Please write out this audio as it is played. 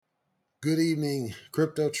Good evening,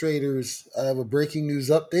 crypto traders. I have a breaking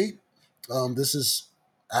news update. This is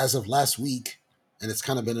as of last week, and it's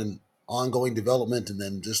kind of been an ongoing development. And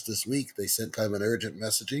then just this week, they sent kind of an urgent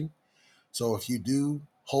messaging. So if you do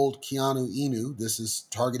hold KEANU INU, this is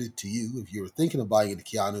targeted to you. If you're thinking of buying into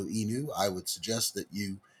KEANU INU, I would suggest that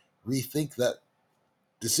you rethink that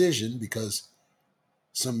decision because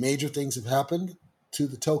some major things have happened to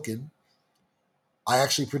the token. I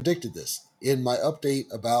actually predicted this in my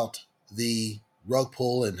update about the rug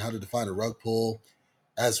pull and how to define a rug pull,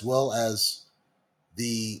 as well as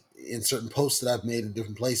the in certain posts that I've made in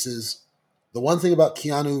different places. The one thing about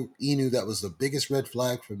KEANU INU that was the biggest red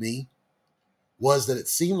flag for me was that it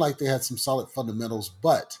seemed like they had some solid fundamentals,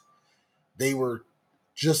 but they were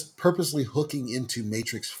just purposely hooking into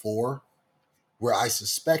Matrix 4, where I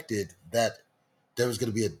suspected that there was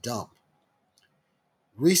going to be a dump.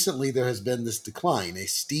 Recently, there has been this decline, a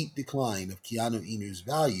steep decline of KEANU INU's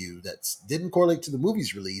value that didn't correlate to the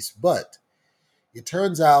movie's release, but it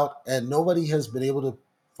turns out, and nobody has been able to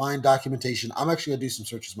find documentation. I'm actually going to do some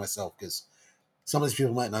searches myself because some of these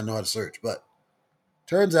people might not know how to search, but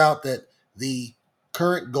turns out that the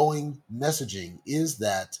current going messaging is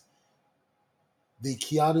that the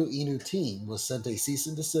KEANU INU team was sent a cease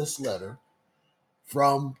and desist letter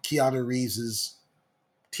from Keanu Reeves's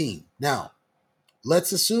team. Now,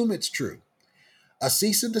 let's assume it's true. A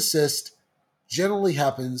cease and desist generally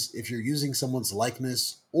happens if you're using someone's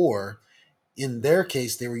likeness, or in their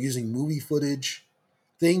case, they were using movie footage,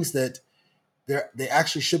 things that they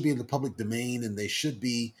actually should be in the public domain and they should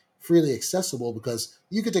be freely accessible because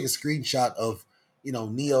you could take a screenshot of,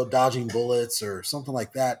 Neo dodging bullets or something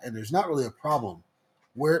like that, and there's not really a problem.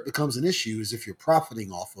 Where it becomes an issue is if you're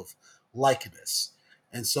profiting off of likeness.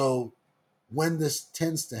 And so when this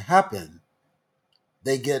tends to happen,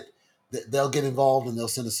 they get they'll get involved and they'll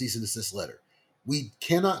send a cease and desist letter. We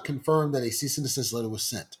cannot confirm that a cease and desist letter was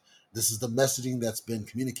sent. This is the messaging that's been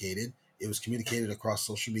communicated. It was communicated across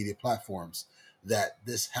social media platforms that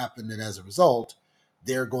this happened, and as a result,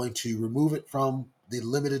 they're going to remove it from the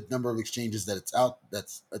limited number of exchanges that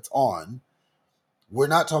it's on. We're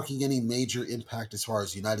not talking any major impact as far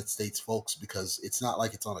as United States folks because it's not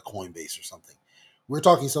like it's on a Coinbase or something. We're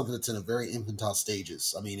talking something that's in a very infantile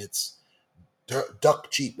stages. I mean, it's duck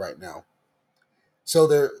cheap right now. So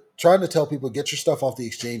they're trying to tell people get your stuff off the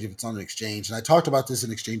exchange if it's on an exchange. And I talked about this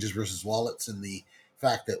in exchanges versus wallets and the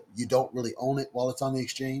fact that you don't really own it while it's on the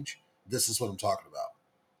exchange. This is what I'm talking about.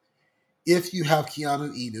 If you have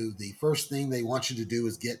KEANU INU, the first thing they want you to do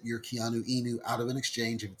is get your KEANU INU out of an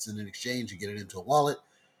exchange. If it's in an exchange, you get it into a wallet.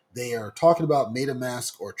 They are talking about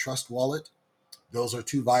MetaMask or Trust Wallet. Those are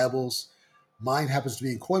two viables. Mine happens to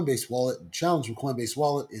be in Coinbase Wallet. The challenge with Coinbase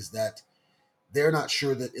Wallet is that they're not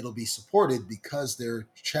sure that it'll be supported because they're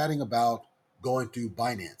chatting about going through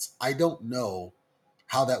Binance. I don't know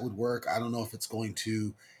how that would work. I don't know if it's going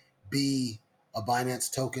to be a Binance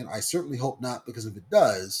token. I certainly hope not, because if it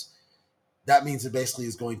does, that means it basically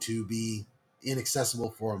is going to be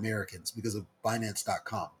inaccessible for Americans because of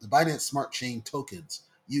Binance.com. The Binance Smart Chain tokens,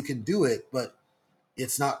 you can do it, but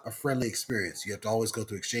it's not a friendly experience. You have to always go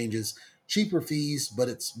through exchanges, cheaper fees, but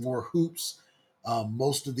it's more hoops.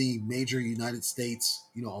 Most of the major United States,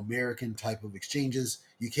 American type of exchanges,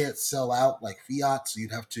 you can't sell out like fiat, so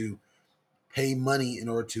you'd have to pay money in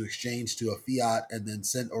order to exchange to a fiat and then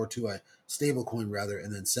send, or to a stable coin rather,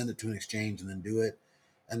 and then send it to an exchange and then do it.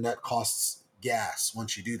 And that costs gas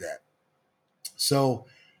once you do that. So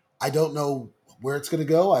I don't know where it's going to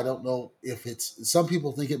go. I don't know if it's, some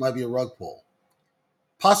people think it might be a rug pull.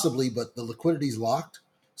 Possibly, but the liquidity is locked,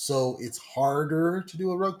 so it's harder to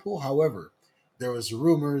do a rug pull. However, there was a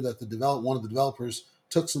rumor that one of the developers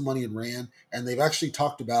took some money and ran, and they've actually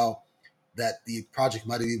talked about that the project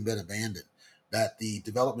might have even been abandoned, that the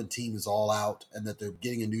development team is all out, and that they're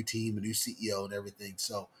getting a new team, a new CEO, and everything.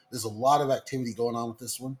 So there's a lot of activity going on with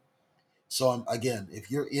this one. So again, if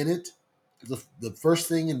you're in it, the first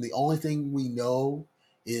thing and the only thing we know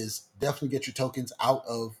is definitely get your tokens out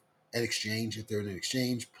of an exchange. If they're in an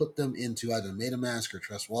exchange, put them into either MetaMask or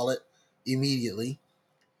Trust Wallet immediately.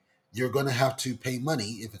 You're going to have to pay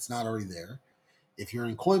money if it's not already there. If you're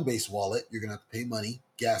in Coinbase Wallet, you're going to have to pay money,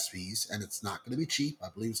 gas fees, and it's not going to be cheap. I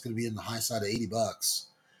believe it's going to be in the high side of $80.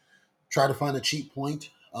 Try to find a cheap point,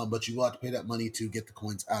 but you will have to pay that money to get the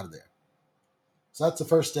coins out of there. So that's the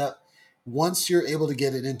first step. Once you're able to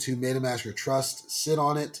get it into MetaMask or Trust, sit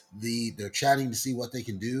on it. They're chatting to see what they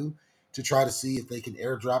can do to try to see if they can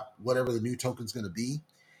airdrop whatever the new token is going to be.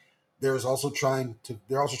 They're also trying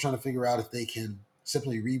to figure out if they can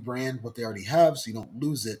simply rebrand what they already have so you don't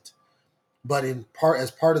lose it. But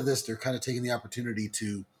as part of this, they're kind of taking the opportunity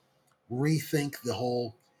to rethink the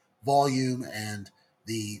whole volume and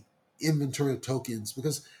the inventory of tokens,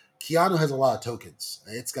 because Keanu has a lot of tokens.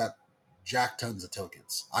 It's got jack tons of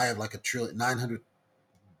tokens. I have like a trillion, 900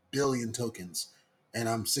 billion tokens, and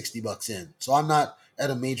I'm $60 in. So I'm not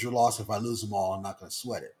at a major loss. If I lose them all, I'm not going to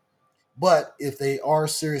sweat it. But if they are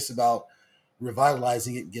serious about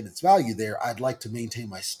revitalizing it and getting its value there, I'd like to maintain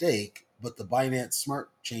my stake. But the Binance Smart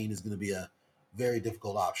Chain is going to be a very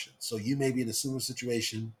difficult option. So you may be in a similar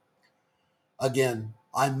situation. Again,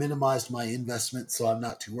 I minimized my investment, so I'm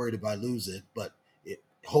not too worried if I lose it. But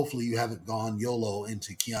hopefully you haven't gone YOLO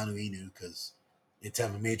into KEANU INU, because it's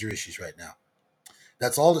having major issues right now.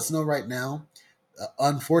 That's all that's known right now.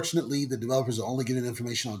 Unfortunately, the developers are only giving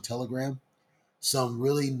information on Telegram. Some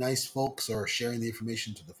really nice folks are sharing the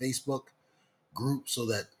information to the Facebook group so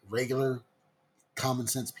that regular common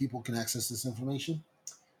sense people can access this information.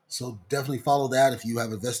 So definitely follow that if you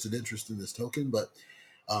have a vested interest in this token. But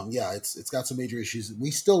yeah, it's got some major issues.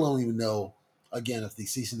 We still don't even know, again, if the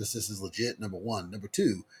cease and desist is legit. Number one. Number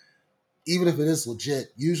two, even if it is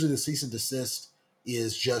legit, usually the cease and desist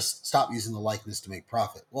is just stop using the likeness to make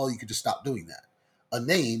profit. Well, you could just stop doing that. A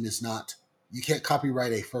name is not, you can't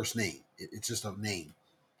copyright a first name. It's just a name.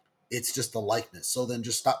 It's just the likeness. So then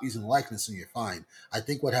just stop using the likeness and you're fine. I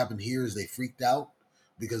think what happened here is they freaked out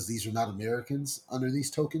because these are not Americans under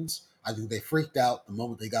these tokens. I think they freaked out the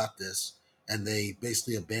moment they got this and they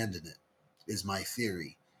basically abandoned it, is my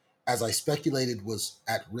theory. As I speculated, was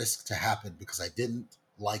at risk to happen because I didn't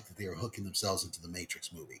like that they were hooking themselves into the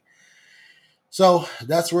Matrix movie. So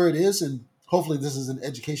that's where it is. And hopefully this is an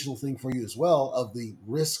educational thing for you as well, of the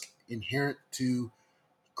risk inherent to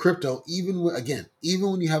crypto. Even again,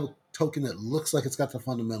 even when you have a token that looks like it's got the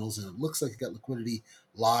fundamentals and it looks like it got liquidity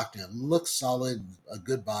locked and it looks solid, a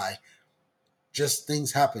good buy, just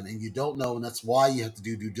things happen and you don't know. And that's why you have to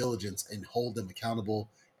do due diligence and hold them accountable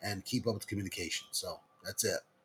and keep up with communication. So that's it.